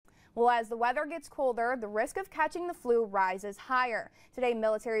Well, as the weather gets colder, the risk of catching the flu rises higher. Today,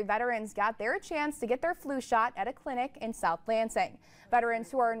 military veterans got their chance to get their flu shot at a clinic in South Lansing. Veterans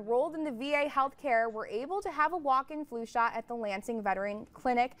who are enrolled in the VA healthcare were able to have a walk-in flu shot at the Lansing Veteran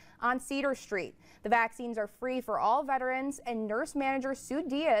Clinic on Cedar Street. The vaccines are free for all veterans, and nurse manager Sue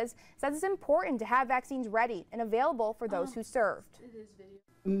Diaz says it's important to have vaccines ready and available for those who served.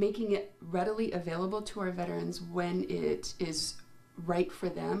 Making it readily available to our veterans when it is right for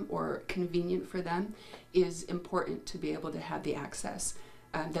them or convenient for them is important to be able to have the access.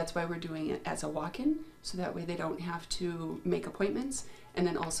 That's why we're doing it as a walk-in, so that way they don't have to make appointments, and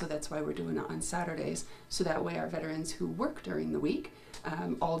then also that's why we're doing it on Saturdays, so that way our veterans who work during the week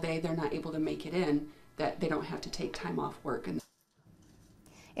all day, they're not able to make it in, that they don't have to take time off work.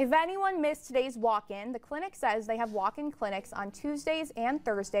 If anyone missed today's walk-in, the clinic says they have walk-in clinics on Tuesdays and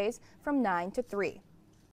Thursdays from 9 to 3.